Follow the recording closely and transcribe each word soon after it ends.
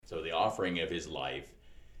So the offering of his life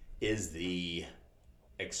is the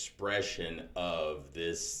expression of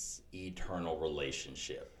this eternal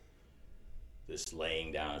relationship, this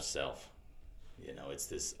laying down of self. It's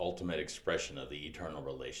this ultimate expression of the eternal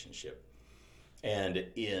relationship. And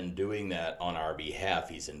in doing that on our behalf,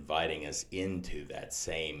 he's inviting us into that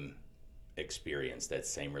same experience, that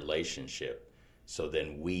same relationship. So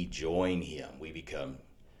then we join him. We become,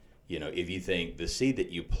 if you think the seed that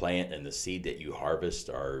you plant and the seed that you harvest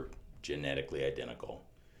are genetically identical,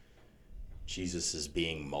 Jesus is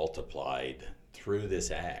being multiplied through this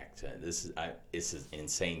act. This is an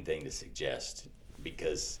insane thing to suggest,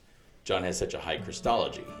 because John has such a high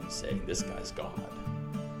Christology. He's saying this guy's God.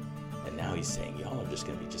 And now he's saying y'all are just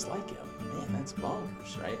going to be just like him. Man, that's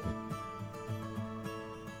bonkers, right?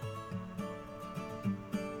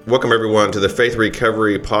 Welcome, everyone, to the Faith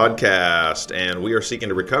Recovery Podcast. And we are seeking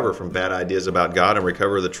to recover from bad ideas about God and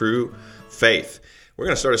recover the true faith. We're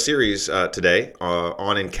going to start a series today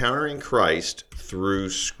on encountering Christ through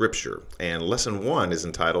Scripture. And lesson 1 is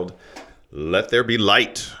entitled, Let There Be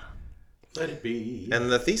Light. Let it be. And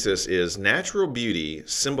the thesis is, natural beauty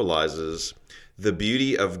symbolizes the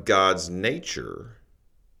beauty of God's nature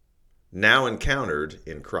now encountered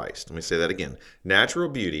in Christ. Let me say that again. Natural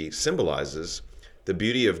beauty symbolizes the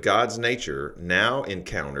beauty of God's nature now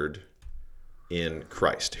encountered in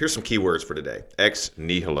Christ. Here's some key words for today. Ex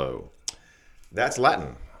nihilo. That's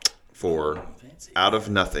Latin for out of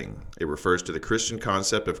nothing. It refers to the Christian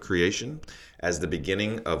concept of creation as the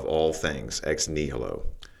beginning of all things. Ex nihilo.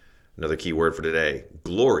 Another key word for today,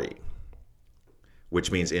 glory,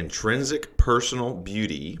 which means intrinsic personal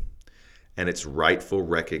beauty and its rightful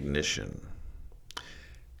recognition.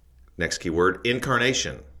 Next key word,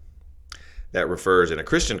 incarnation. That refers in a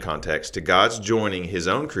Christian context to God's joining his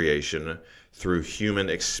own creation through human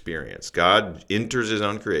experience. God enters his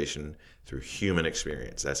own creation through human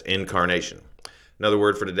experience. That's incarnation. Another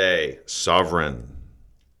word for today, sovereign.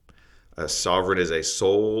 A sovereign is a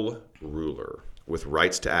sole ruler with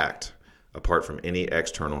rights to act apart from any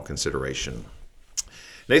external consideration.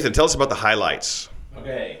 Nathan, tell us about the highlights.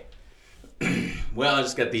 Okay. Well, I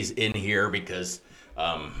just got these in here because,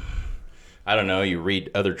 I don't know, you read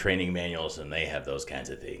other training manuals and they have those kinds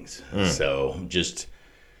of things. So just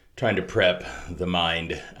trying to prep the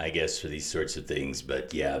mind, I guess, for these sorts of things.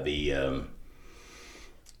 But yeah,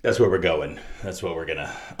 that's where we're going. That's what we're going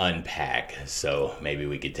to unpack. So maybe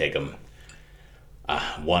we could take them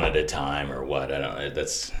one at a time or what. I don't know.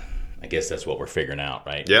 I guess that's what we're figuring out,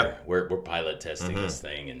 right? Yeah. We're pilot testing this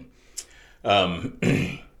thing.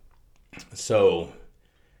 And so,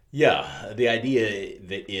 yeah, the idea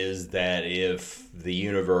is that if the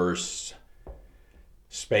universe,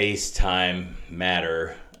 space, time,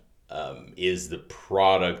 matter is the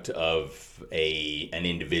product of an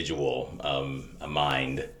individual, a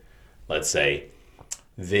mind, let's say,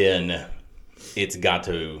 then it's got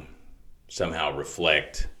to somehow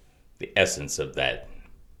reflect the essence of that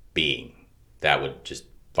being. That would just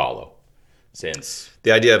follow, since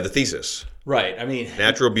The idea of the thesis. right. I mean,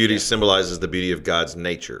 Natural beauty symbolizes the beauty of God's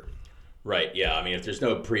nature. right. Yeah. I mean, if there's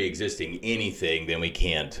no pre-existing anything, then we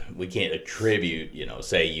can't attribute.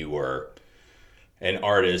 Say you were an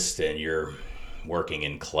artist and you're working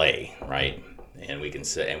in clay, right? And we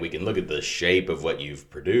can look at the shape of what you've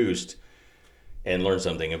produced and learn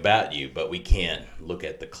something about you, but we can't look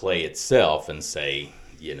at the clay itself and say,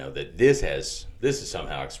 that this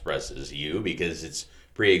somehow expresses you because it's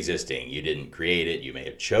pre-existing. You didn't create it. You may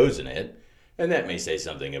have chosen it, and that may say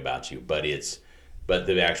something about you. But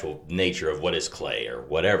the actual nature of what is clay or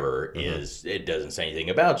whatever is, it doesn't say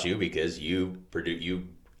anything about you because you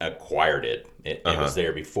acquired it. It was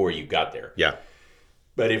there before you got there. Yeah.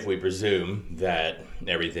 But if we presume that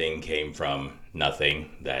everything came from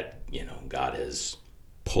nothing, that God has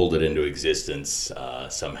pulled it into existence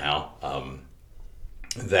somehow,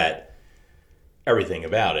 that everything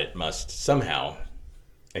about it must somehow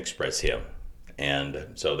express him. And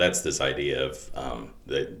so that's this idea of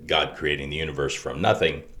that God creating the universe from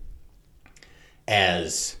nothing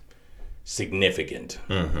as significant,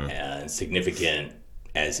 and significant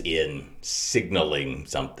as in signaling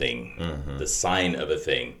something, the sign of a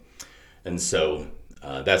thing. And so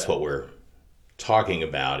that's what we're talking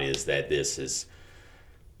about, is that this is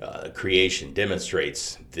creation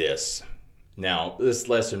demonstrates this. Now, this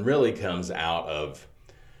lesson really comes out of,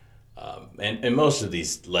 and most of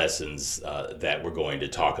these lessons that we're going to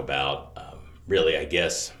talk about, really, I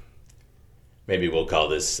guess, maybe we'll call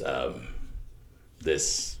this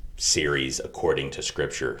this series According to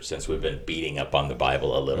Scripture, since we've been beating up on the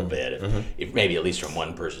Bible a little bit, if maybe at least from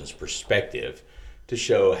one person's perspective, to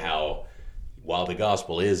show how while the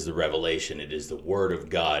gospel is the revelation, it is the word of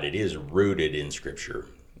God, it is rooted in Scripture,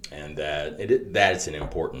 and that's an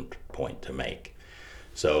important point to make.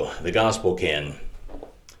 So the gospel can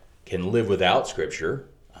live without Scripture.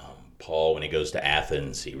 Paul, when he goes to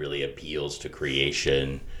Athens, he really appeals to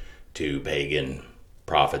creation, to pagan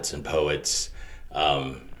prophets and poets,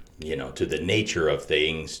 to the nature of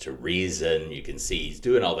things, to reason. You can see he's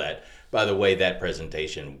doing all that. By the way, that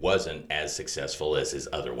presentation wasn't as successful as his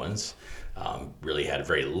other ones. Really had a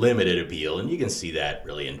very limited appeal, and you can see that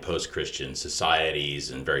really in post-Christian societies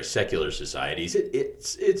and very secular societies.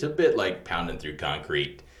 It's a bit like pounding through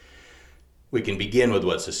concrete. We can begin with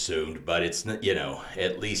what's assumed, but it's not,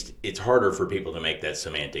 at least it's harder for people to make that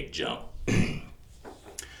semantic jump.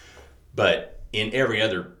 But in every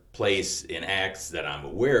other place in Acts that I'm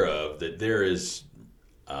aware of, that there is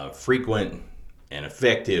frequent and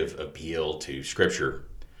effective appeal to Scripture.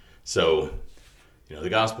 So, the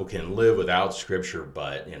gospel can live without Scripture,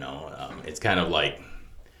 but, it's kind of like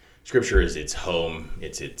Scripture is its home.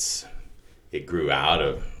 It grew out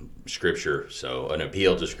of Scripture. So an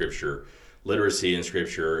appeal to Scripture, literacy in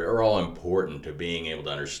Scripture are all important to being able to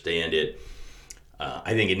understand it.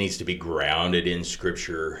 I think it needs to be grounded in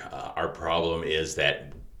Scripture. Our problem is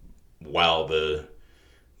that while the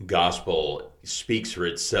gospel speaks for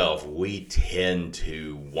itself, we tend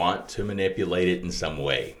to want to manipulate it in some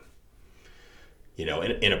way.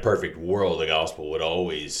 In a perfect world, the gospel would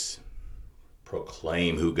always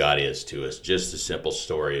proclaim who God is to us. Just a simple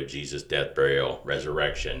story of Jesus' death, burial,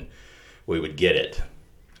 resurrection, we would get it.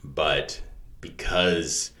 But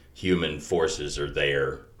because human forces are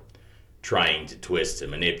there trying to twist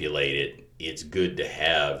and manipulate it, it's good to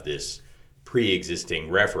have this pre-existing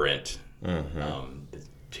referent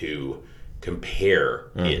to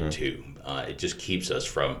compare it to. It just keeps us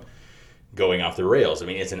from going off the rails. I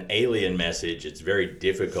mean, it's an alien message. It's very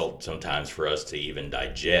difficult sometimes for us to even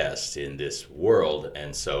digest in this world.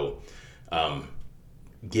 And so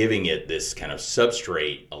giving it this kind of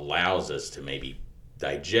substrate allows us to maybe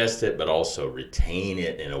digest it, but also retain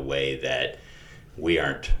it in a way that we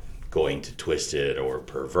aren't going to twist it or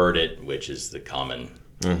pervert it, which is the common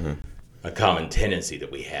tendency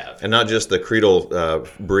that we have. And not just the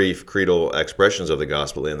brief creedal expressions of the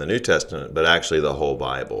gospel in the New Testament, but actually the whole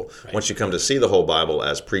Bible. Right. Once you come to see the whole Bible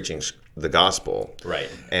as preaching the gospel, right,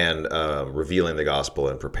 and revealing the gospel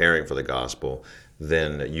and preparing for the gospel,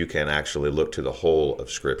 then you can actually look to the whole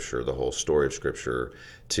of Scripture, the whole story of Scripture,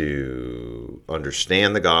 to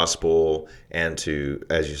understand the gospel and to,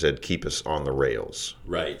 as you said, keep us on the rails.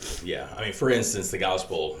 Right, yeah. I mean, for instance, the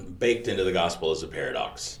gospel, baked into the gospel is a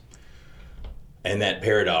paradox. And that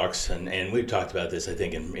paradox, and we've talked about this, I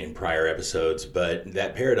think, in prior episodes, but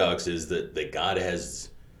that paradox is that God has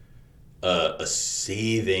a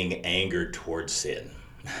seething anger towards sin.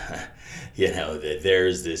 That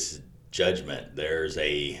there's this judgment, there's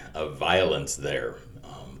a violence there,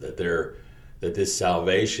 that this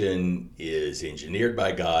salvation is engineered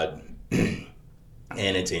by God, and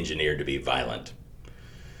it's engineered to be violent.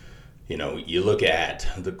 You look at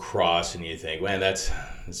the cross and you think, man, that's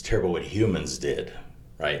terrible what humans did,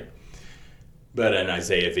 right? But in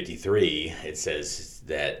Isaiah 53, it says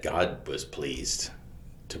that God was pleased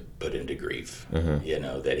to put him to grief.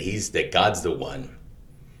 That God's the one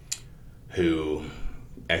who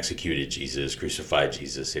executed Jesus, crucified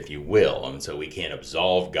Jesus, if you will. And so we can't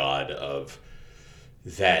absolve God of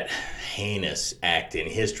that heinous act in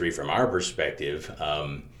history from our perspective,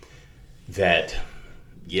 that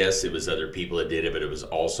yes, it was other people that did it, but it was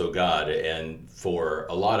also God. And for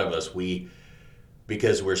a lot of us,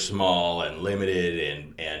 because we're small and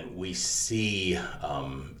limited and we see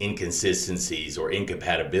inconsistencies or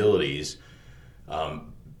incompatibilities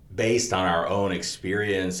based on our own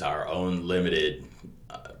experience, our own limited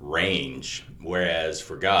range, whereas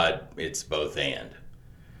for God, it's both and.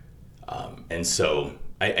 And so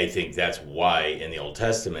I think that's why in the Old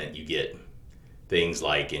Testament you get things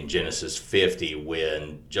like in Genesis 50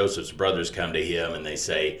 when Joseph's brothers come to him and they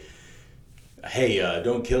say, hey,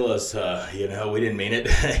 don't kill us, we didn't mean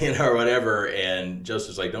it, or whatever. And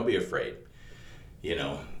Joseph's like, don't be afraid.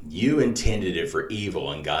 You intended it for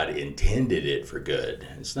evil and God intended it for good.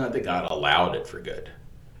 It's not that God allowed it for good.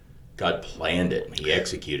 God planned it. He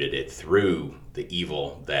executed it through the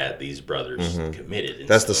evil that these brothers committed. And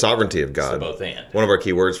that's the sovereignty of God. So both and. One of our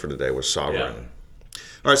key words for today was sovereign. Yeah.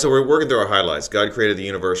 All right, so we're working through our highlights. God created the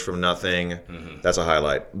universe from nothing. That's a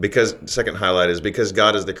highlight. Second highlight is because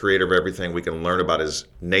God is the creator of everything, we can learn about his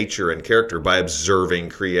nature and character by observing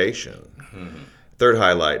creation. Third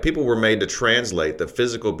highlight, people were made to translate the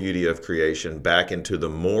physical beauty of creation back into the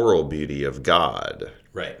moral beauty of God.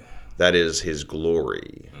 Right. That is his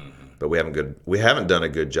glory. but we haven't done a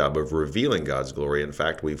good job of revealing God's glory. In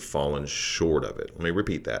fact, we've fallen short of it. Let me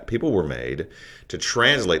repeat that. People were made to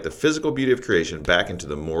translate the physical beauty of creation back into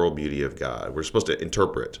the moral beauty of God. We're supposed to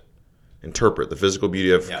interpret the physical beauty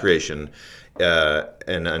of creation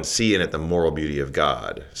and see in it the moral beauty of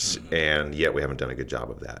God. And yet we haven't done a good job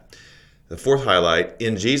of that. The fourth highlight,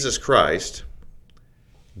 in Jesus Christ,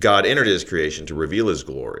 God entered his creation to reveal his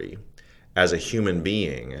glory as a human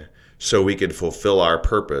being so we could fulfill our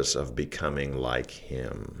purpose of becoming like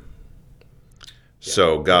him.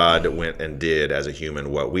 So God went and did as a human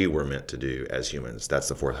what we were meant to do as humans. That's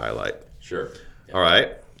the fourth highlight. Sure. Yeah. All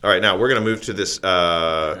right. Now we're going to move to this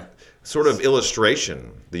sort of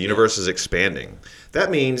illustration. The universe is expanding. That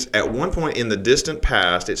means at one point in the distant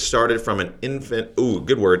past, it started from an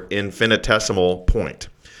infinitesimal point.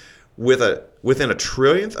 Within a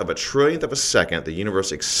trillionth of a second, the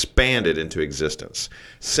universe expanded into existence.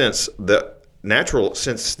 Since the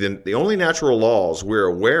only natural laws we're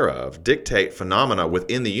aware of dictate phenomena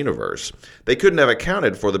within the universe, they couldn't have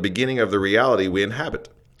accounted for the beginning of the reality we inhabit.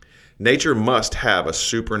 Nature must have a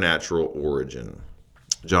supernatural origin.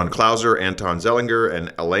 John Clauser, Anton Zeilinger,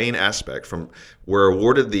 and Elaine Aspect were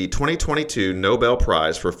awarded the 2022 Nobel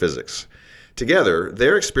Prize for Physics. Together,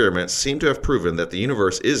 their experiments seem to have proven that the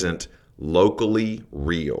universe isn't locally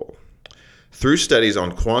real. Through studies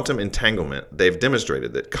on quantum entanglement, they've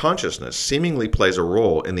demonstrated that consciousness seemingly plays a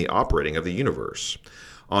role in the operating of the universe.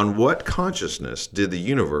 On what consciousness did the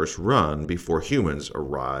universe run before humans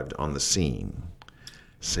arrived on the scene?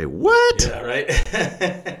 Say what? Yeah,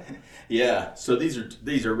 right? Yeah, so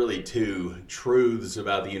these are really two truths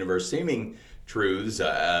about the universe, seeming truths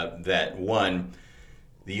that one,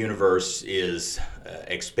 the universe is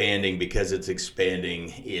expanding. Because it's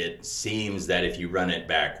expanding, it seems that if you run it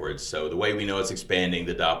backwards, so the way we know it's expanding,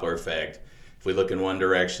 the Doppler effect, if we look in one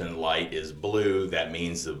direction, light is blue, that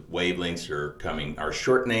means the wavelengths are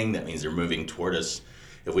shortening, that means they're moving toward us.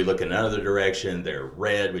 If we look in another direction, they're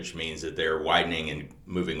red, which means that they're widening and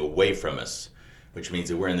moving away from us, which means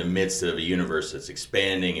that we're in the midst of a universe that's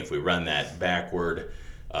expanding. If we run that backward,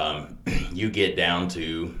 you get down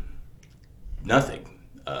to nothing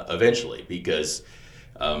eventually, because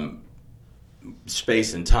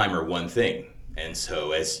space and time are one thing. And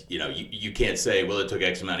so, as you know, you can't say, well, it took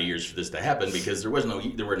X amount of years for this to happen, because there were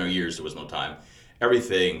no years, there was no time.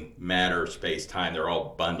 Everything, matter, space, time, they're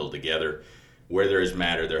all bundled together. Where there is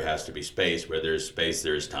matter, there has to be space. Where there is space,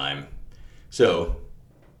 there is time. So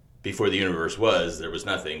before the universe there was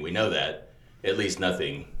nothing. We know that, at least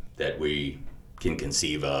nothing that we can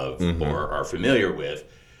conceive of or are familiar with.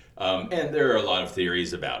 And there are a lot of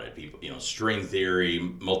theories about it. People, string theory,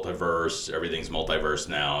 multiverse, everything's multiverse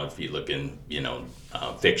now. If you look in,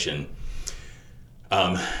 fiction,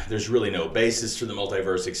 there's really no basis for the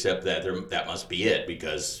multiverse except that that must be it,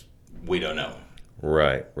 because we don't know.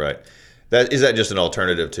 Right. Is that just an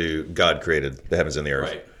alternative to God created the heavens and the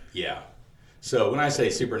earth? Right. Yeah. So when I say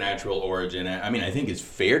supernatural origin, I think it's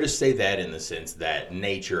fair to say that in the sense that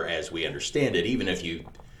nature as we understand it, even if you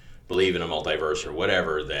believe in a multiverse or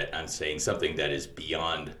whatever, that I'm saying something that is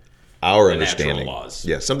beyond our the understanding. Natural laws.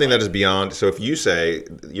 Yeah, something that is beyond. So if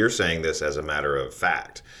you're saying this as a matter of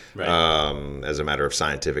fact, right. As a matter of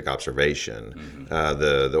scientific observation,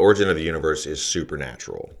 the origin of the universe is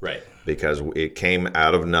supernatural. Right. Because it came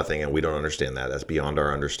out of nothing, and we don't understand that. That's beyond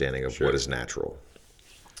our understanding of what is natural.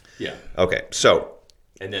 Yeah. Okay, so.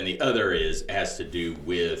 And then the other has to do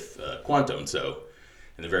with quantum. So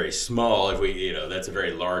in the very small, if we, that's a very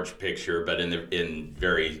large picture, but in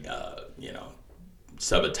very,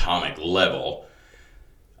 subatomic level,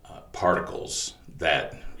 particles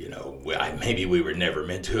that, maybe we were never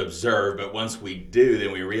meant to observe, but once we do,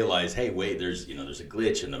 then we realize, hey, wait, there's a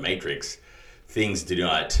glitch in the matrix. Things do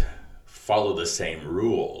not follow the same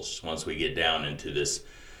rules once we get down into this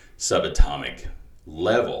subatomic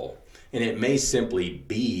level. And it may simply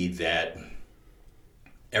be that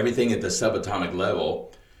everything at the subatomic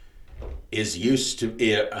level is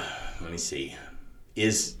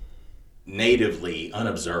is natively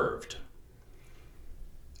unobserved.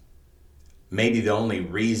 Maybe the only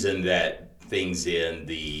reason that things in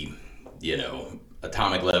the,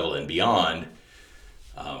 atomic level and beyond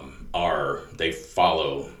they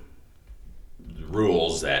follow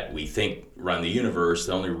rules that we think run the universe.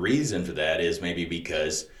 The only reason for that is maybe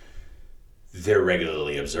because they're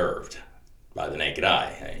regularly observed by the naked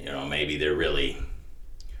eye.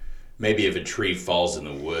 Maybe if a tree falls in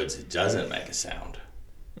the woods, it doesn't make a sound.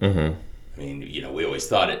 Mm-hmm. We always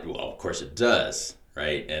thought of course it does,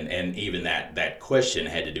 right? And even that question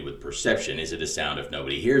had to do with perception. Is it a sound if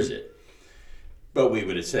nobody hears it? But we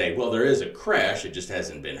would say, well, there is a crash, it just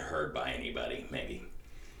hasn't been heard by anybody, maybe.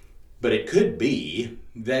 But it could be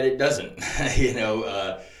that it doesn't,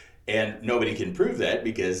 and nobody can prove that,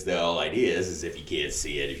 because the whole idea is if you can't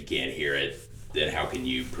see it, if you can't hear it, then how can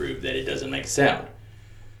you prove that it doesn't make sound?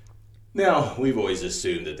 Now, we've always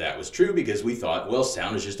assumed that that was true because we thought, well,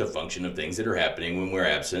 sound is just a function of things that are happening when we're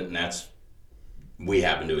absent, and we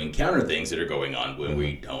happen to encounter things that are going on when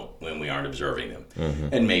we aren't observing them.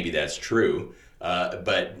 And maybe that's true,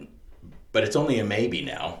 but it's only a maybe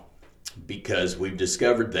now, because we've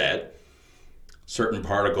discovered that certain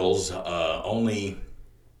particles only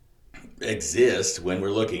exist when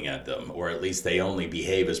we're looking at them, or at least they only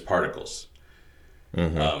behave as particles.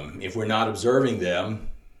 If we're not observing them,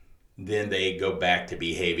 then they go back to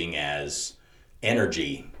behaving as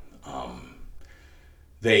energy.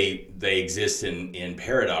 They exist in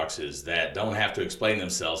paradoxes that don't have to explain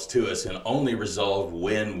themselves to us and only resolve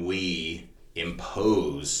when we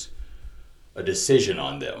impose a decision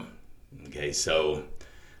on them. Okay, so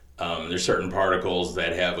there's certain particles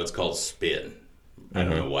that have what's called spin. I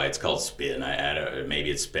don't know why it's called spin. I don't, maybe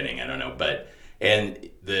it's spinning. I don't know. And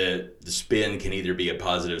the spin can either be a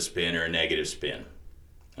positive spin or a negative spin.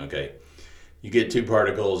 Okay, you get two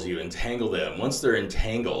particles, you entangle them. Once they're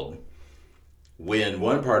entangled, when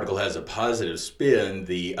one particle has a positive spin,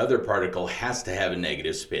 the other particle has to have a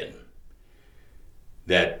negative spin.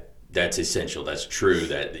 That's essential. That's true.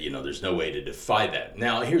 That there's no way to defy that.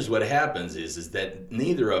 Now, here's what happens: is that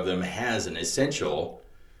neither of them has an essential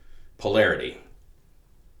polarity.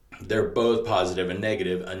 They're both positive and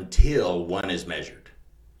negative until one is measured.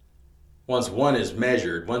 Once one is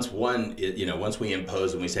measured, once we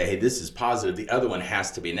impose and we say, hey, this is positive, the other one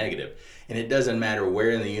has to be negative. And it doesn't matter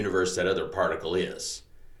where in the universe that other particle is.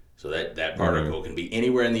 So that particle can be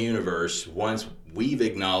anywhere in the universe. Once we've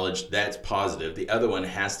acknowledged that's positive, the other one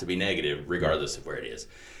has to be negative regardless of where it is.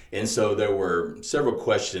 And so there were several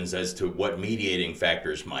questions as to what mediating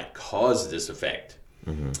factors might cause this effect.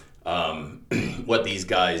 What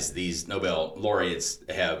these Nobel laureates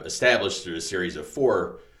have established through a series of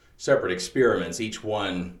 4 separate experiments, each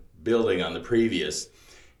one building on the previous,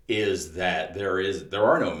 is that there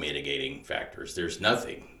are no mitigating factors. There's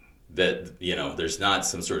nothing that, there's not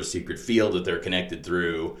some sort of secret field that they're connected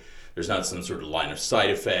through. There's not some sort of line of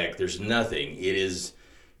sight effect. There's nothing. It is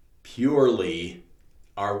purely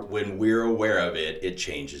when we're aware of it, it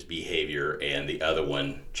changes behavior, and the other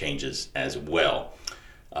one changes as well.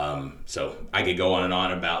 So I could go on and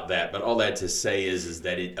on about that, but all that to say is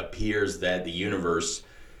that it appears that the universe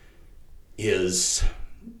is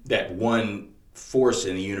that one force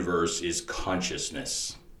in the universe is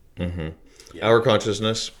consciousness. Yeah. Our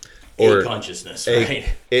consciousness, or consciousness, right?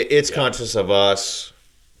 It's conscious of us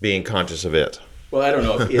being conscious of it. Well, I don't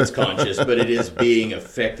know if it's conscious, but it is being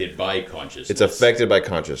affected by consciousness. It's affected by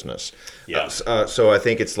consciousness. Yeah. So I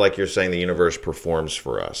think it's like you're saying the universe performs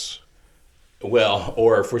for us. Well,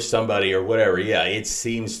 or for somebody or whatever. Yeah, it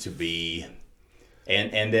seems to be.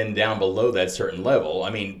 And then down below that certain level,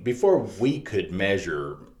 I mean, before we could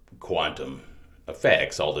measure quantum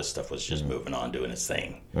effects, all this stuff was just moving on, doing its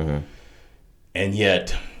thing. And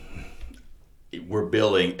yet, we're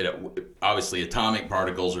building, obviously atomic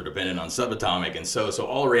particles are dependent on subatomic, and so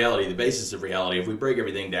all reality, the basis of reality, if we break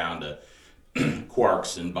everything down to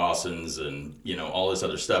quarks and bosons and, all this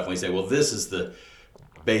other stuff, and we say, well, this is the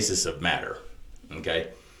basis of matter,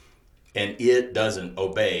 okay? And it doesn't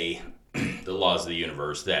obey the laws of the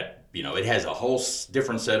universe, that it has a whole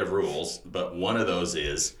different set of rules, but one of those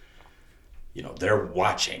is they're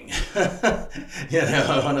watching.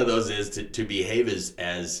 One of those is to behave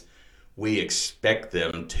as we expect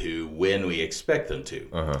them to when we expect them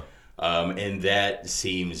to. And that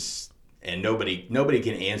seems, and nobody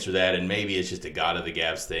can answer that, and maybe it's just a God of the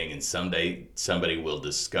gaps thing, and someday somebody will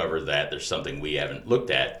discover that there's something we haven't looked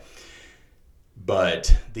at.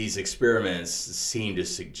 But these experiments seem to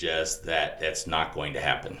suggest that that's not going to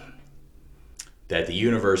happen. That the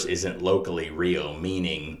universe isn't locally real,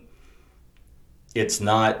 meaning it's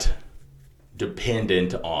not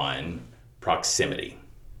dependent on proximity.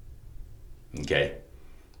 Okay?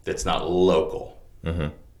 That's not local.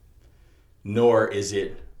 Nor is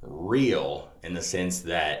it real in the sense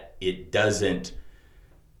that it doesn't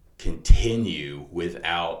continue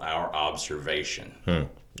without our observation.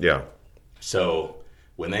 Yeah. So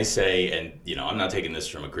when they say, and I'm not taking this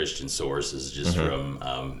from a Christian source, this is just from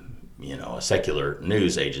a secular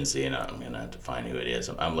news agency, and I'm going to have to find who it is.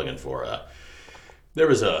 I'm looking for there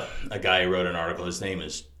was a guy who wrote an article, his name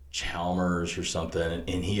is Chalmers or something,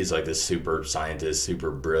 and he is like this super scientist, super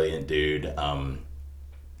brilliant dude.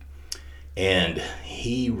 And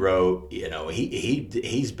he wrote,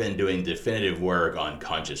 he's been doing definitive work on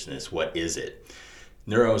consciousness. What is it?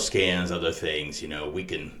 Neuroscans, other things, we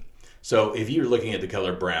can So if you're looking at the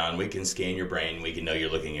color brown, we can scan your brain. We can know you're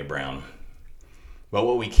looking at brown. But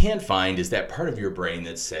what we can't find is that part of your brain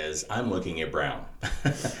that says, I'm looking at brown.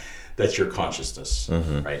 That's your consciousness,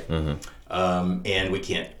 right? And we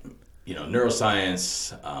can't,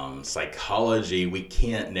 neuroscience, psychology, we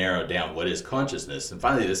can't narrow down what is consciousness. And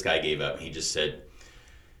finally, this guy gave up. He just said,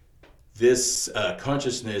 this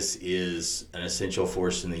consciousness is an essential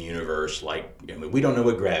force in the universe. We don't know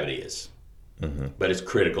what gravity is, but it's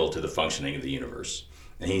critical to the functioning of the universe.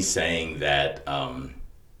 And he's saying that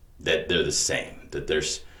that they're the same. That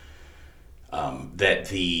there's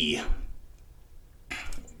that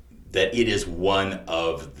it is one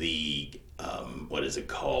of the what is it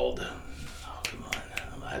called? Oh, come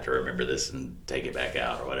on! I have to remember this and take it back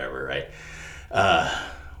out or whatever, right?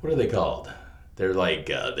 What are they called? They're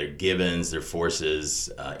they're givens, they're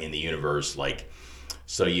forces in the universe.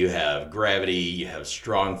 So you have gravity, you have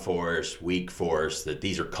strong force, weak force. That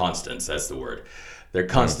these are constants. That's the word. They're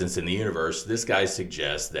constants in the universe. This guy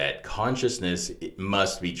suggests that consciousness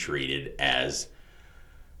must be treated as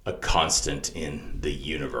a constant in the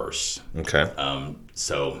universe. Okay.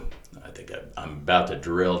 So I think I'm about to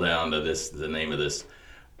drill down to the name of this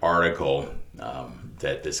article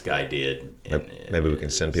that this guy did. Maybe we can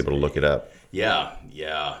send people to look it up. Yeah.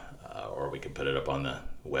 Or we can put it up on the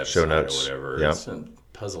website Show notes. Or whatever. Yeah. It's a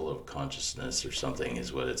puzzle of consciousness or something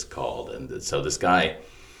is what it's called. And so this guy,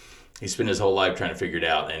 he spent his whole life trying to figure it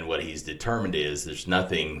out, and what he's determined is there's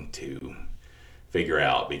nothing to figure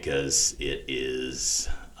out because it is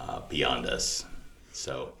beyond us.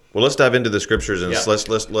 So, well, let's dive into the scriptures and Yeah.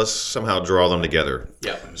 let's somehow draw them together.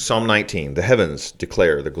 yeah. Psalm 19: The heavens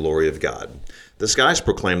declare the glory of God. The skies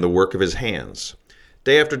proclaim the work of his hands.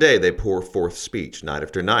 Day after day they pour forth speech. Night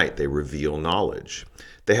after night they reveal knowledge.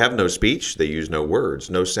 They have no speech, they use no words,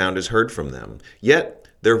 no sound is heard from them. Yet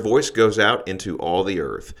their voice goes out into all the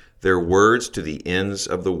earth, their words to the ends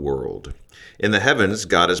of the world. In the heavens,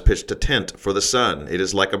 God has pitched a tent for the sun. It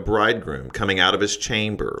is like a bridegroom coming out of his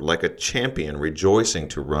chamber, like a champion rejoicing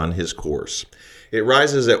to run his course. It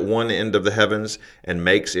rises at one end of the heavens and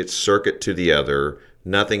makes its circuit to the other.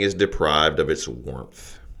 Nothing is deprived of its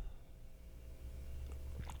warmth.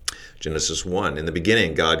 Genesis 1. In the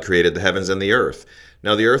beginning, God created the heavens and the earth.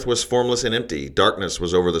 Now the earth was formless and empty. Darkness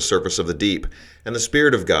was over the surface of the deep, and the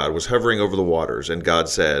Spirit of God was hovering over the waters. And God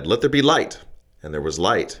said, "Let there be light." And there was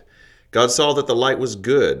light. God saw that the light was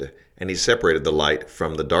good, and he separated the light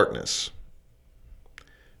from the darkness.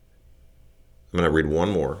 I'm going to read one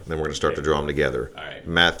more, then we're going to start to draw them together. All right.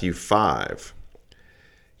 Matthew 5.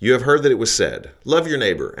 You have heard that it was said, "Love your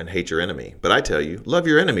neighbor and hate your enemy." But I tell you, love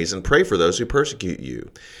your enemies and pray for those who persecute you,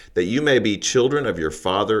 that you may be children of your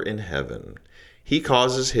Father in heaven. He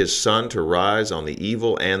causes his sun to rise on the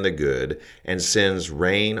evil and the good, and sends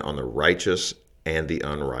rain on the righteous and the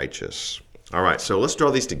unrighteous. All right, so let's draw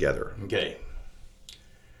these together. Okay.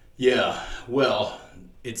 Yeah, well,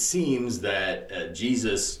 it seems that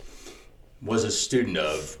Jesus was a student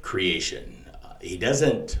of creation. He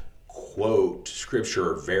doesn't quote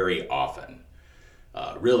scripture very often,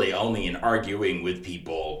 really only in arguing with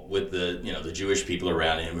people, with the Jewish people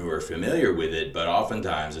around him who are familiar with it, but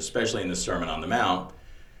oftentimes, especially in the Sermon on the Mount,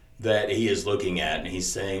 that he is looking at and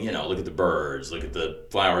he's saying, look at the birds, look at the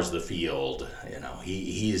flowers of the field.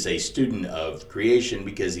 He is a student of creation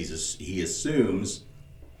because he assumes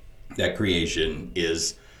that creation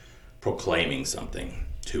is proclaiming something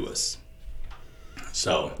to us.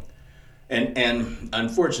 So, and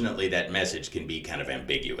unfortunately, that message can be kind of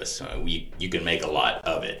ambiguous. You can make a lot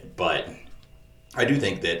of it, but I do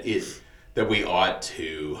think that we ought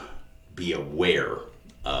to be aware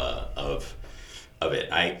of it.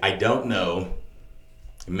 I don't know.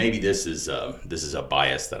 Maybe this is a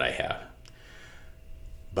bias that I have,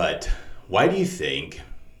 but why do you think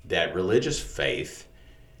that religious faith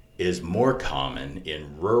is more common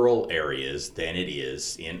in rural areas than it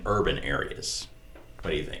is in urban areas?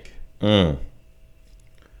 What do you think?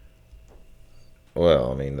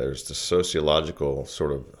 Well, I mean, there's the sociological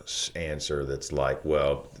sort of answer that's like,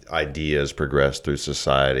 well, ideas progress through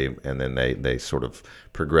society, and then they sort of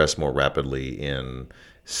progress more rapidly in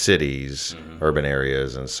cities, urban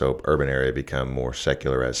areas, and so urban area become more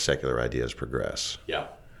secular as secular ideas progress. Yeah,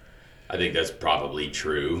 I think that's probably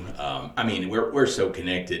true. I mean, we're so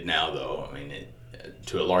connected now, though. I mean,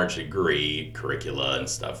 to a large degree, curricula and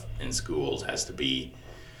stuff in schools has to be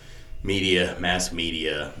media, mass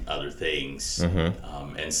media, other things.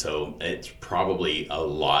 And so it's probably a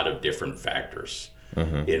lot of different factors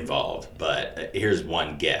involved. But here's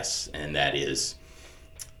one guess, and that is,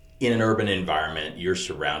 in an urban environment, you're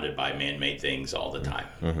surrounded by man-made things all the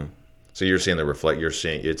time. So you're seeing you're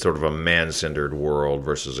seeing it's sort of a man-centered world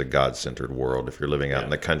versus a God-centered world. If you're living out in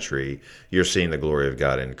the country, you're seeing the glory of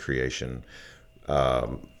God in creation.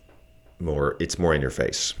 It's more in your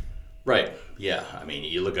face. Right. Yeah. I mean,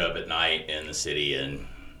 you look up at night in the city and,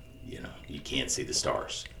 you can't see the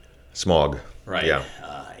stars. Smog. Right. Yeah.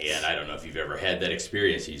 And I don't know if you've ever had that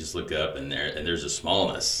experience. You just look up and there's a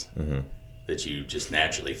smallness that you just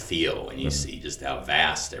naturally feel when you see just how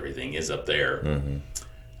vast everything is up there.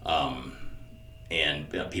 And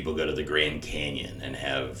people go to the Grand Canyon and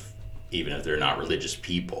have, even if they're not religious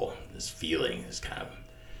people, this feeling, this kind of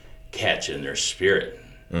catch in their spirit.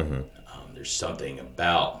 There's something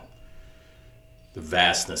about the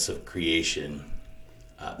vastness of creation.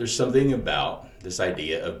 There's something about this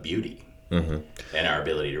idea of beauty and our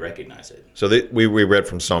ability to recognize it. So we read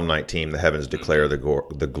from Psalm 19, the heavens declare the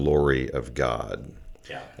glory of God.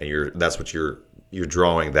 Yeah. And that's what you're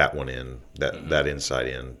drawing that one in, that insight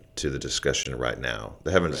in to the discussion right now.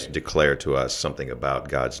 The heavens declare to us something about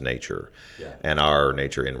God's nature and our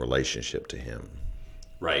nature in relationship to Him.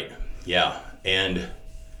 Right. Yeah. And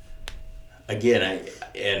again,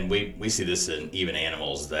 we see this in even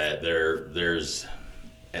animals, that there's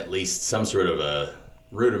at least some sort of a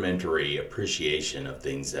rudimentary appreciation of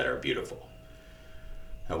things that are beautiful.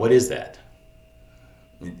 Now, what is that?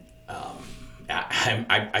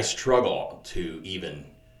 I struggle to even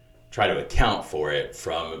try to account for it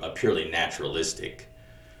from a purely naturalistic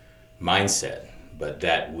mindset, but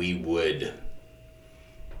that we would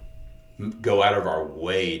go out of our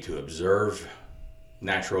way to observe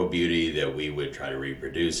natural beauty, that we would try to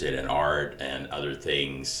reproduce it in art and other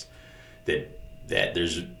things, that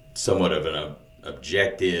there's somewhat of an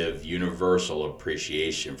objective, universal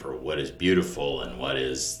appreciation for what is beautiful and what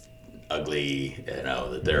is ugly,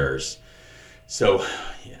 that there's... So,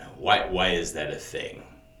 why is that a thing?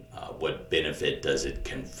 What benefit does it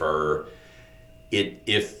confer?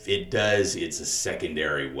 If it does, it's a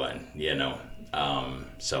secondary one,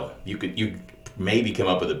 So you maybe come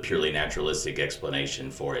up with a purely naturalistic explanation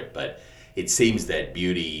for it, but it seems that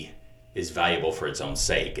beauty is valuable for its own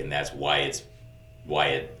sake, and that's why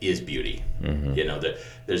it is beauty.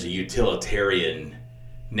 There's a utilitarian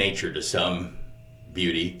nature to some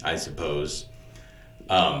beauty, I suppose,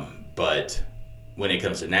 but when it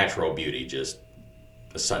comes to natural beauty, just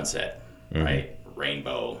a sunset, right?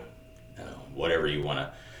 Rainbow, whatever you want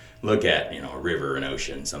to look at, a river, an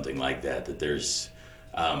ocean, something like that, that there's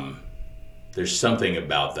something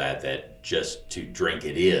about that just to drink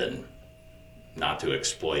it in, not to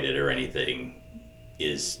exploit it or anything,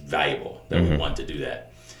 is valuable, that we want to do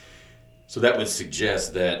that. So that would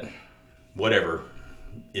suggest that whatever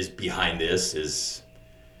is behind this is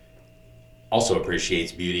also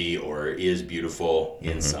appreciates beauty or is beautiful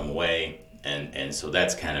in some way. And so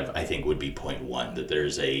that's kind of, I think, would be point one, that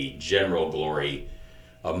there's a general glory,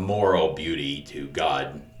 a moral beauty to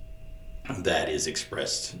God that is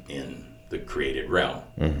expressed in the created realm.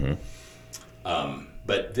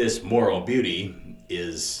 But this moral beauty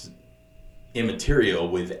is immaterial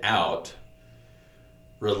without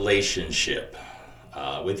relationship,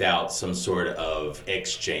 without some sort of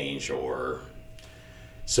exchange. Or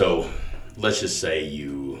so let's just say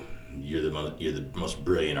you're the most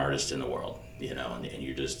brilliant artist in the world, and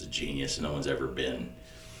you're just a genius. No one's ever been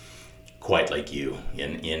quite like you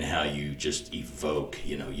in how you just evoke,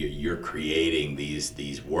 you're creating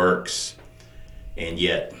these works. And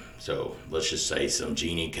yet, so let's just say some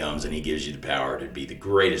genie comes and he gives you the power to be the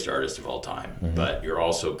greatest artist of all time, but you're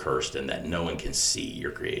also cursed in that no one can see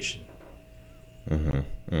your creation.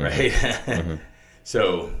 Right?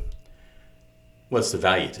 So what's the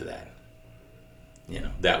value to that?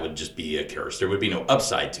 That would just be a curse. There would be no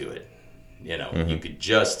upside to it. You're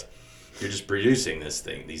just producing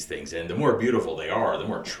these things, and the more beautiful they are, the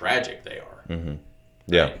more tragic they are.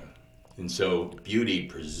 Yeah. Right? And so beauty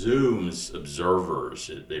presumes observers.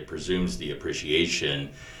 It presumes the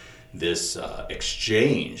appreciation, this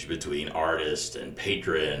exchange between artist and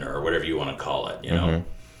patron, or whatever you want to call it,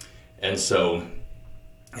 And so,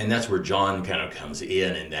 and that's where John kind of comes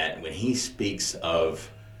in that when he speaks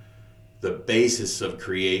of the basis of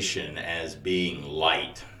creation as being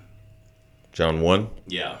light. John 1?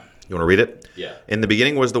 Yeah. You want to read it? Yeah. In the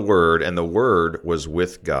beginning was the Word, and the Word was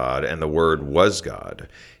with God, and the Word was God.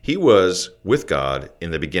 He was with God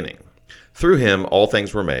in the beginning. Through him all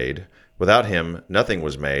things were made. Without him nothing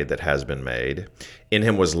was made that has been made. In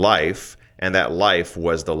him was life, and that life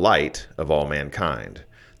was the light of all mankind.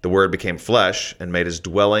 The Word became flesh and made his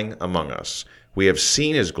dwelling among us. We have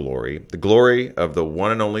seen his glory, the glory of the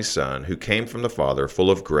one and only Son, who came from the Father, full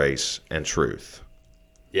of grace and truth.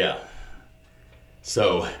 Yeah.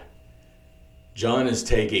 So John is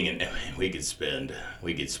taking, and we could spend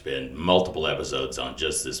multiple episodes on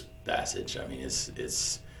just this passage. I mean,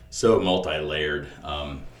 it's so multi-layered,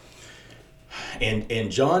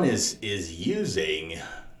 and John is using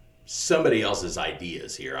somebody else's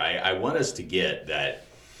ideas here. I want us to get that.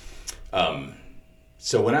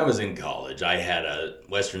 So when I was in college, I had a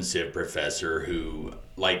Western Civ professor who,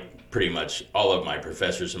 like pretty much all of my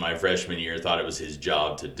professors in my freshman year, thought it was his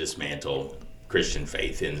job to dismantle Christian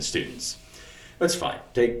faith in the students. That's fine.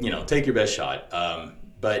 Take your best shot.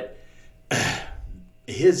 But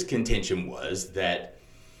his contention was that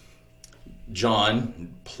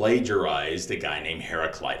John plagiarized a guy named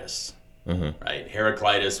Heraclitus. Mm-hmm. Right?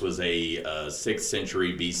 Heraclitus was a 6th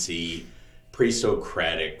century BC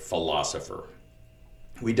pre-Socratic philosopher.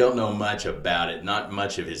 We don't know much about it. Not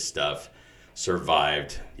much of his stuff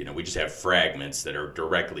survived. We just have fragments that are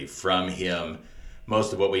directly from him.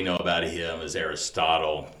 Most of what we know about him is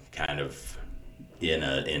Aristotle kind of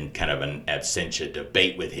in kind of an absentia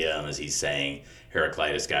debate with him, as he's saying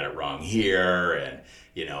Heraclitus got it wrong here, and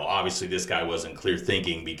obviously this guy wasn't clear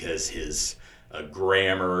thinking because his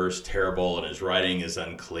grammar is terrible and his writing is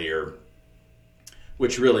unclear,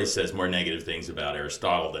 which really says more negative things about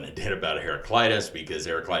Aristotle than it did about Heraclitus, because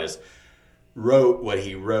Heraclitus wrote what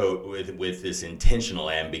he wrote with this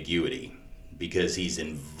intentional ambiguity, because he's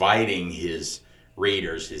inviting his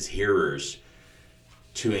readers, his hearers,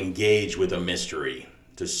 to engage with a mystery,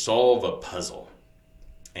 to solve a puzzle.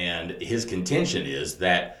 And his contention is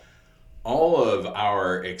that all of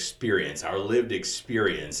our experience, our lived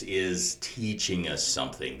experience, is teaching us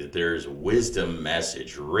something, that there's a wisdom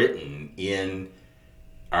message written in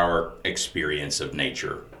our experience of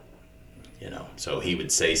nature. So he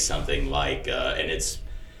would say something like, and it's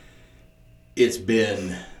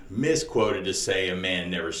been misquoted to say a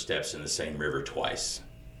man never steps in the same river twice,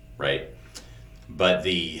 right? But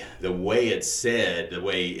the way it's said, the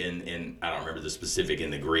way in I don't remember the specific in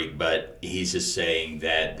the Greek, but he's just saying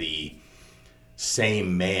that the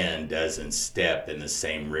same man doesn't step in the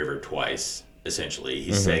same river twice. Essentially,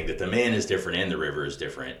 he's saying that the man is different and the river is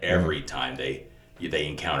different every time they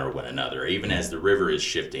encounter one another. Even as the river is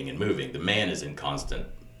shifting and moving, the man is in constant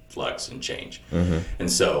flux and change.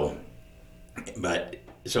 And so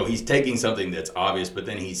he's taking something that's obvious, but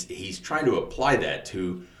then he's trying to apply that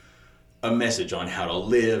to a message on how to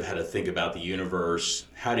live, how to think about the universe,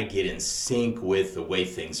 how to get in sync with the way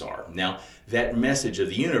things are. Now, that message of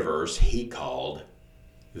the universe he called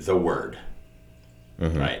the Word,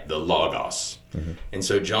 right? The Logos. And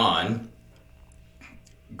so John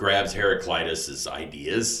grabs Heraclitus's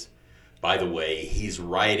ideas. By the way, he's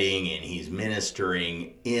writing and he's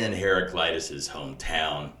ministering in Heraclitus's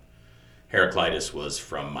hometown. Heraclitus was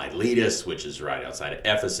from Miletus, which is right outside of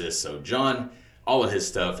Ephesus. So John, all of his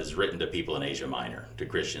stuff is written to people in Asia Minor, to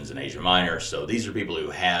Christians in Asia Minor. So these are people who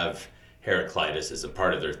have Heraclitus as a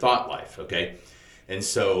part of their thought life, okay? And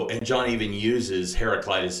John even uses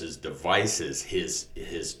Heraclitus's devices,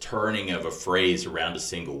 his turning of a phrase around a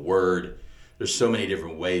single word. There's so many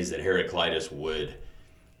different ways that Heraclitus would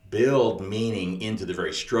build meaning into the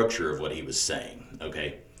very structure of what he was saying,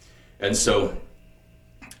 okay? And so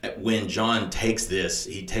when John takes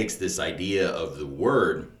this idea of the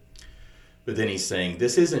Word, but then he's saying,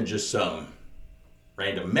 this isn't just some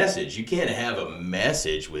random message. You can't have a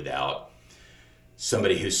message without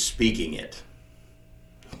somebody who's speaking it,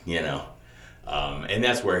 and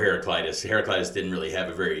that's where Heraclitus didn't really have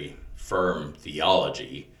a very firm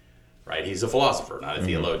theology, right? He's a philosopher, not a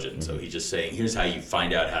theologian. So he's just saying, here's how you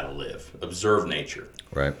find out how to live. Observe nature.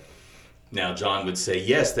 Right. Now, John would say,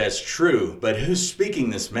 yes, that's true, but who's speaking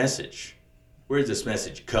this message? Where does this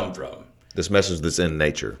message come from? This message that's in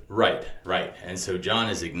nature. Right. And so John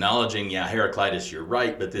is acknowledging, yeah, Heraclitus, you're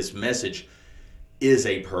right, but this message is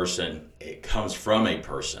a person. It comes from a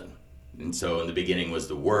person. And so in the beginning was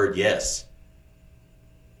the Word, yes.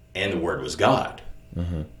 And the Word was God.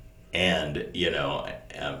 And, and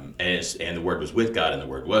the Word was with God and the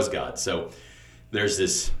Word was God. So there's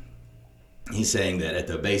this, he's saying that at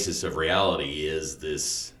the basis of reality is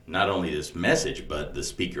this, not only this message, but the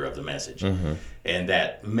speaker of the message. And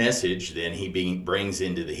that message then he brings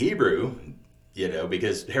into the Hebrew,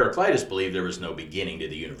 because Heraclitus believed there was no beginning to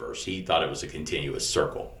the universe. He thought it was a continuous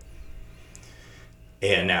circle.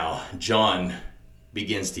 And now John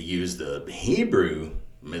begins to use the Hebrew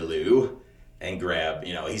milieu and grab,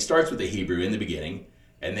 he starts with the Hebrew in the beginning,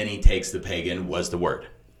 and then he takes the pagan was the Word.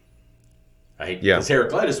 Right? Yeah. Because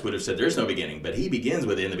Heraclitus would have said there's no beginning, but he begins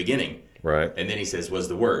with in the beginning. Right. And then he says was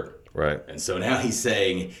the Word. Right. And so now he's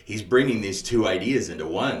saying, he's bringing these two ideas into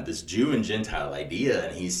one, this Jew and Gentile idea,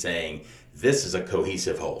 and he's saying this is a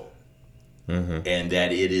cohesive whole. And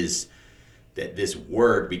that it is that this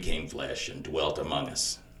Word became flesh and dwelt among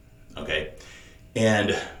us. Okay?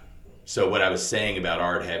 And so what I was saying about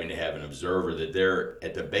art having to have an observer, that they're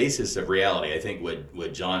at the basis of reality, I think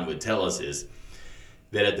what John would tell us is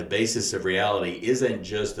that at the basis of reality isn't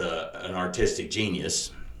just an artistic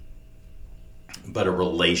genius, but a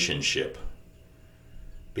relationship.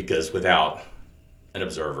 Because without an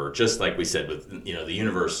observer, just like we said with, the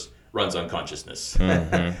universe runs on consciousness.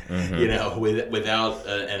 Without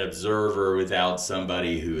an observer, without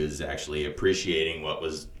somebody who is actually appreciating what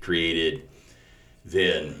was created,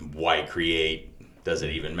 then why create? Does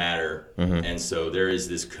it even matter? And so there is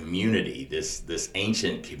this community, this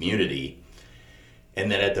ancient community, and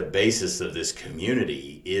then at the basis of this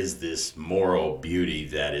community is this moral beauty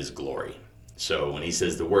that is glory. So when he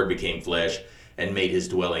says the Word became flesh and made his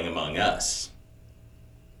dwelling among us,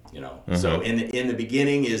 so in the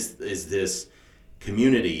beginning is this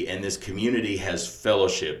community, and this community has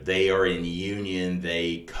fellowship. They are in union,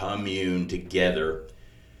 they commune together.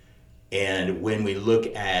 And when we look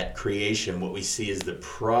at creation, what we see is the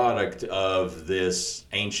product of this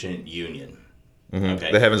ancient union.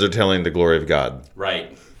 Okay? The heavens are telling the glory of God.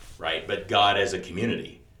 Right. But God as a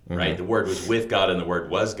community, right? The Word was with God and the Word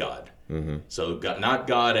was God. So God, not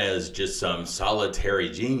God as just some solitary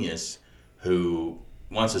genius who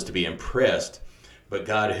wants us to be impressed, but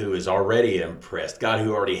God who is already impressed, God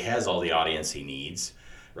who already has all the audience he needs,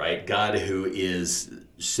 right? God who is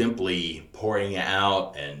simply pouring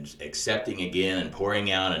out and accepting again and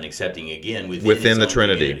pouring out and accepting again within the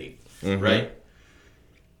Trinity, right?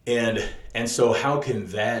 And so how can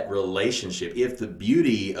that relationship, if the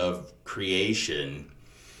beauty of creation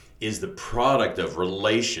is the product of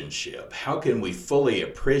relationship, how can we fully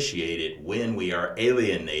appreciate it when we are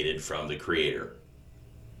alienated from the Creator?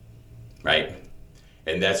 Right?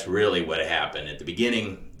 And that's really what happened at the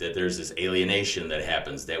beginning, that there's this alienation that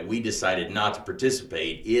happens, that we decided not to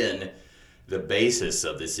participate in the basis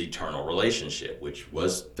of this eternal relationship, which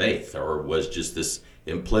was faith, or was just this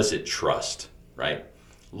implicit trust, right?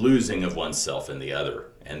 Losing of oneself in the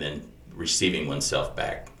other, and then receiving oneself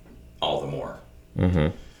back all the more.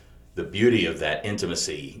 The beauty of that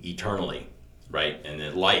intimacy eternally, right? And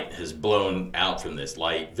the light has blown out from this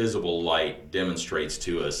light. Visible light demonstrates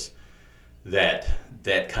to us that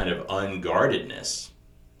kind of unguardedness,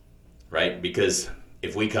 right? Because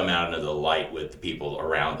if we come out into the light with the people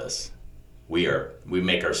around us, we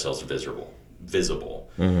make ourselves visible.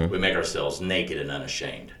 We make ourselves naked and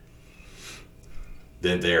unashamed.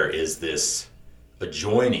 Then there is this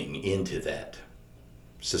adjoining into that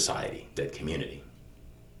society, that community.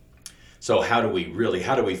 So how do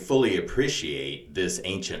we fully appreciate this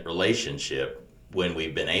ancient relationship when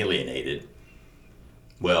we've been alienated?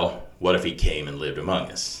 Well, what if he came and lived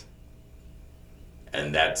among us?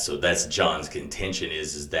 And that's John's contention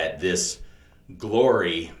is that this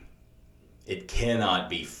glory, it cannot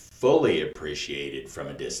be fully appreciated from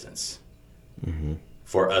a distance.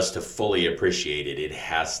 For us to fully appreciate it, it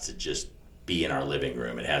has to just be in our living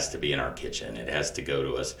room. It has to be in our kitchen. It has to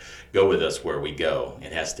go with us where we go.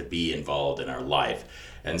 It has to be involved in our life.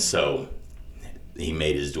 And so he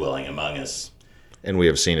made his dwelling among us. And we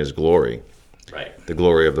have seen his glory. Right. The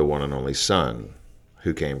glory of the one and only Son,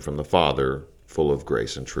 who came from the Father, full of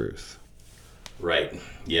grace and truth. Right.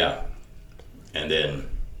 Yeah. And then,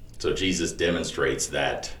 so Jesus demonstrates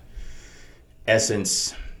that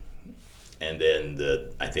essence, and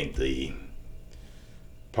then I think the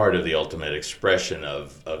part of the ultimate expression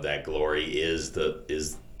of that glory is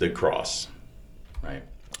the cross, right?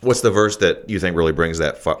 What's the verse that you think really brings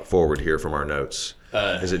that forward here from our notes?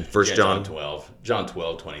 Is it 1 John? John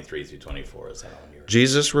 12, 23 through 24 is that on yours?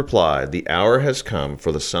 Jesus replied, "The hour has come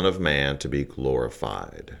for the Son of Man to be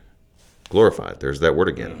glorified." Glorified, there's that word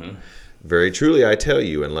again. "Very truly I tell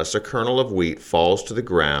you, unless a kernel of wheat falls to the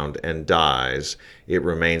ground and dies, it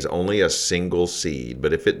remains only a single seed.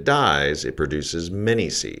 But if it dies, it produces many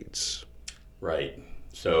seeds." Right.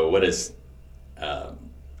 So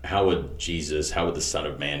how would the Son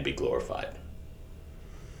of Man be glorified?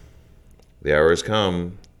 The hour has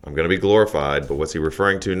come. I'm going to be glorified. But what's he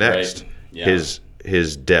referring to next? Right. Yeah.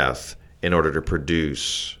 His death in order to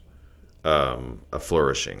produce a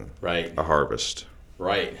flourishing, right, a harvest.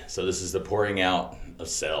 Right. So this is the pouring out of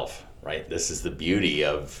self, right? This is the beauty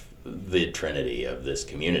of the Trinity, of this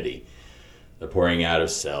community. The pouring out of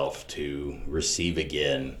self to receive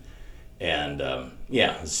again. And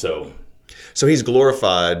So he's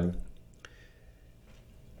glorified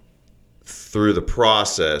through the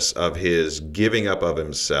process of his giving up of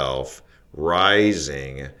himself,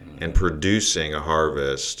 rising and producing a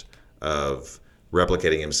harvest of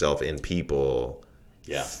replicating himself in people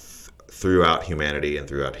throughout humanity and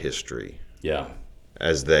throughout history. Yeah.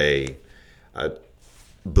 as they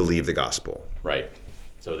believe the gospel. Right.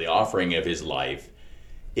 So the offering of his life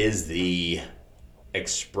is the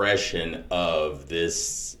expression of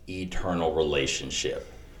this eternal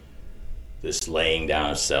relationship, this laying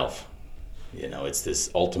down of self. It's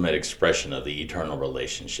this ultimate expression of the eternal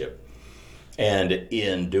relationship. And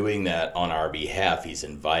in doing that on our behalf, he's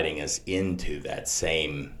inviting us into that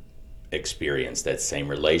same experience, that same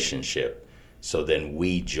relationship. So then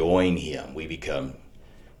we join him. We become,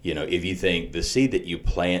 if you think the seed that you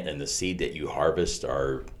plant and the seed that you harvest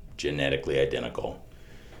are genetically identical,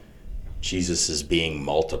 Jesus is being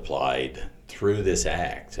multiplied through this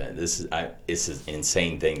act. And it's an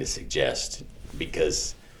insane thing to suggest,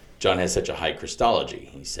 because John has such a high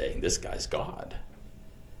Christology. He's saying this guy's God.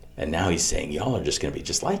 And now he's saying y'all are just going to be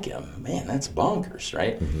just like him. Man, that's bonkers,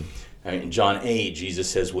 right? Mm-hmm. I mean, in John 8,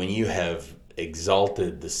 Jesus says, when you have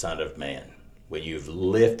exalted the Son of Man, when you've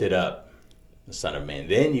lifted up the Son of Man,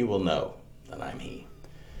 then you will know that I'm he,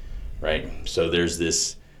 right? So there's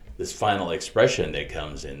this final expression that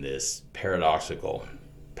comes in this paradoxical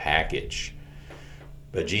package.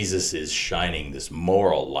 But Jesus is shining this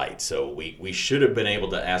moral light. So we should have been able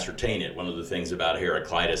to ascertain it. One of the things about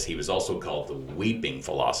Heraclitus, he was also called the weeping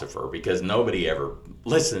philosopher, because nobody ever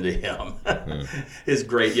listened to him. His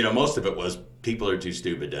great, most of it was people are too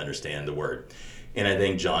stupid to understand the word. And I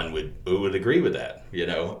think John would agree with that,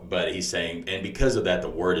 But he's saying, and because of that, the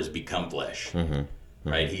word has become flesh,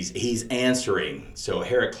 right? He's answering. So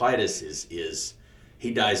Heraclitus is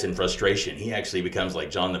he dies in frustration. He actually becomes like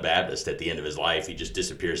John the Baptist at the end of his life. He just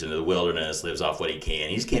disappears into the wilderness, lives off what he can.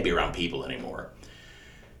 He just can't be around people anymore.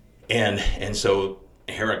 And so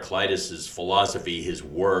Heraclitus's philosophy, his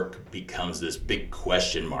work, becomes this big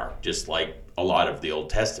question mark, just like a lot of the Old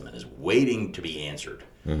Testament is waiting to be answered.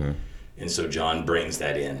 Mm-hmm. And so John brings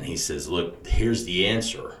that in, and he says, look, here's the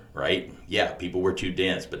answer, right? Yeah, people were too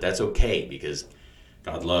dense, but that's okay, because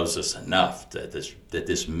God loves us enough that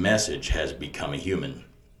this message has become a human.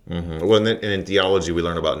 Mm-hmm. Well, and in theology, we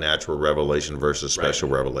learn about natural revelation versus special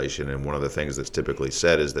revelation. And one of the things that's typically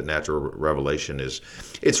said is that natural revelation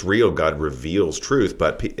it's real. God reveals truth,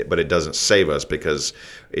 but it doesn't save us, because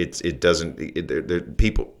it doesn't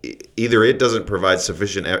provide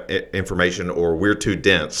sufficient information, or we're too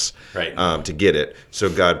dense to get it. So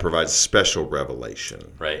God provides special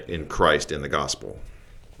revelation in Christ, in the gospel.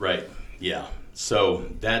 Right. Yeah. So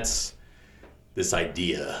that's this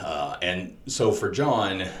idea, and so for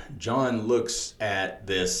John looks at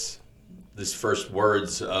this first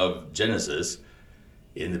words of Genesis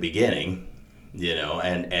in the beginning,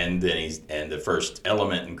 and then and the first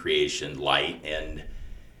element in creation, light, and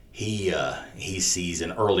he sees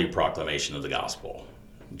an early proclamation of the gospel.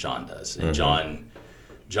 John does, and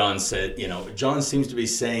John said, John seems to be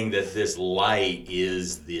saying that this light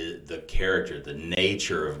is the character, the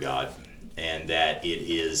nature of God. And that it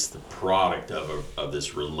is the product of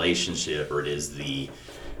this relationship, or it is I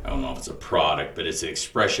don't know if it's a product, but it's an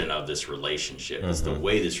expression of this relationship. Mm-hmm. It's the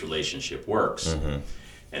way this relationship works. Mm-hmm.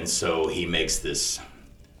 And so he makes this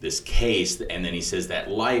case, and then he says that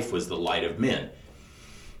life was the light of men.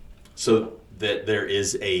 So that there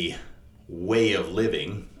is a way of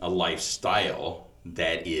living, a lifestyle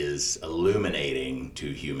that is illuminating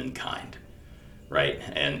to humankind, right?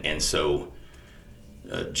 And so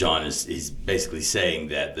John is basically saying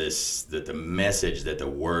that the message, that the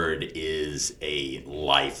word is a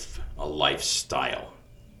lifestyle.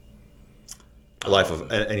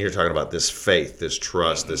 And you're talking about this faith, this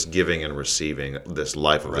trust, this giving and receiving, this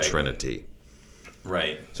life of the Trinity.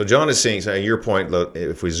 Right. So John is saying, your point,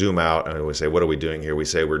 if we zoom out and we say, what are we doing here? We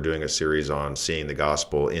say we're doing a series on seeing the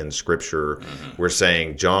gospel in Scripture. Mm-hmm. We're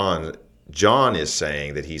saying John is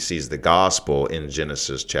saying that he sees the gospel in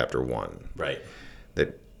Genesis chapter 1. Right.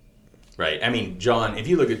 Right. I mean, John, if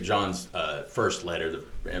you look at John's first letter,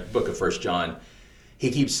 the book of 1 John,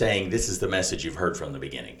 he keeps saying, this is the message you've heard from the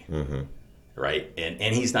beginning. Mm-hmm. Right?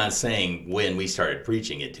 And he's not saying when we started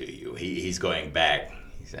preaching it to you. He's going back.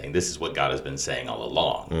 He's saying, this is what God has been saying all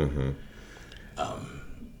along. Mm-hmm.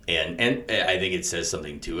 And I think it says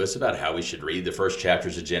something to us about how we should read the first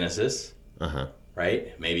chapters of Genesis. Uh-huh.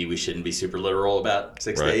 Right? Maybe we shouldn't be super literal about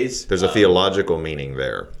 6 days. There's a theological meaning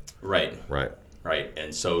there. Right.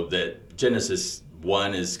 And so that Genesis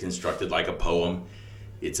 1 is constructed like a poem.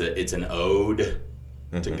 It's an ode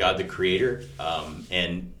to God the Creator.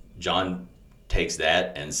 And John takes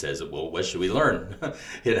that and says, well, what should we learn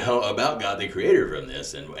about God the Creator from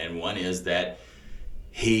this? And one is that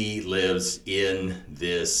he lives in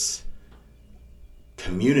this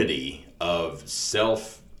community of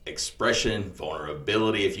expression,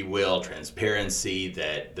 vulnerability, if you will, transparency,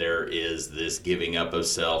 that there is this giving up of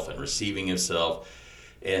self and receiving of self,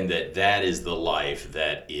 and that is the life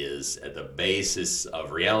that is at the basis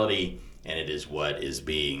of reality, and it is what is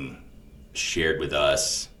being shared with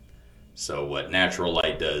us. So what natural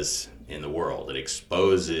light does in the world, it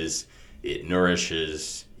exposes, it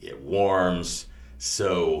nourishes, it warms.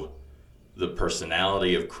 So the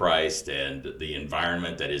personality of Christ and the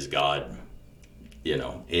environment that is God,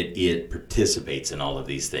 it participates in all of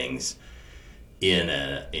these things in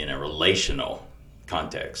a relational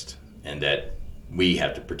context, and that we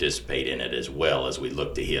have to participate in it as well as we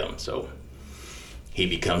look to him. So he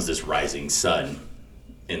becomes this rising sun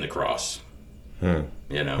in the cross,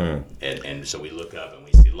 and so we look up and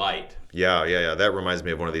we see light. Yeah. That reminds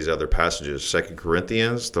me of one of these other passages, 2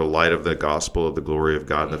 Corinthians, the light of the gospel of the glory of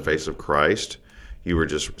God in the face of Christ. You were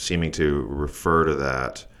just seeming to refer to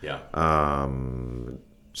that. Yeah. 2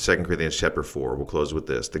 Corinthians chapter 4, we'll close with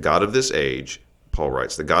this. The God of this age, Paul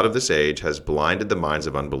writes, the God of this age has blinded the minds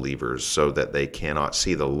of unbelievers so that they cannot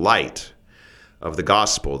see the light of the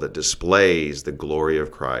gospel that displays the glory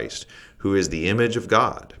of Christ, who is the image of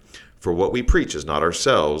God. For what we preach is not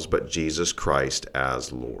ourselves, but Jesus Christ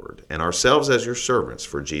as Lord, and ourselves as your servants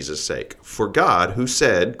for Jesus' sake. For God, who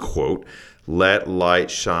said, quote, let light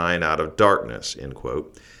shine out of darkness, end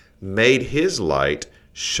quote, made his light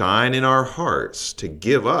shine in our hearts to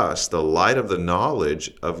give us the light of the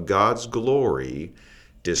knowledge of God's glory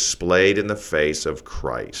displayed in the face of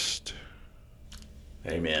Christ.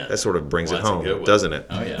 Amen. That sort of brings it home, doesn't it?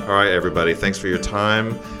 Oh, yeah. All right, everybody. Thanks for your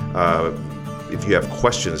time. If you have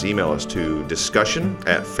questions, email us to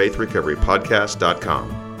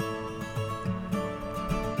discussion@faithrecoverypodcast.com.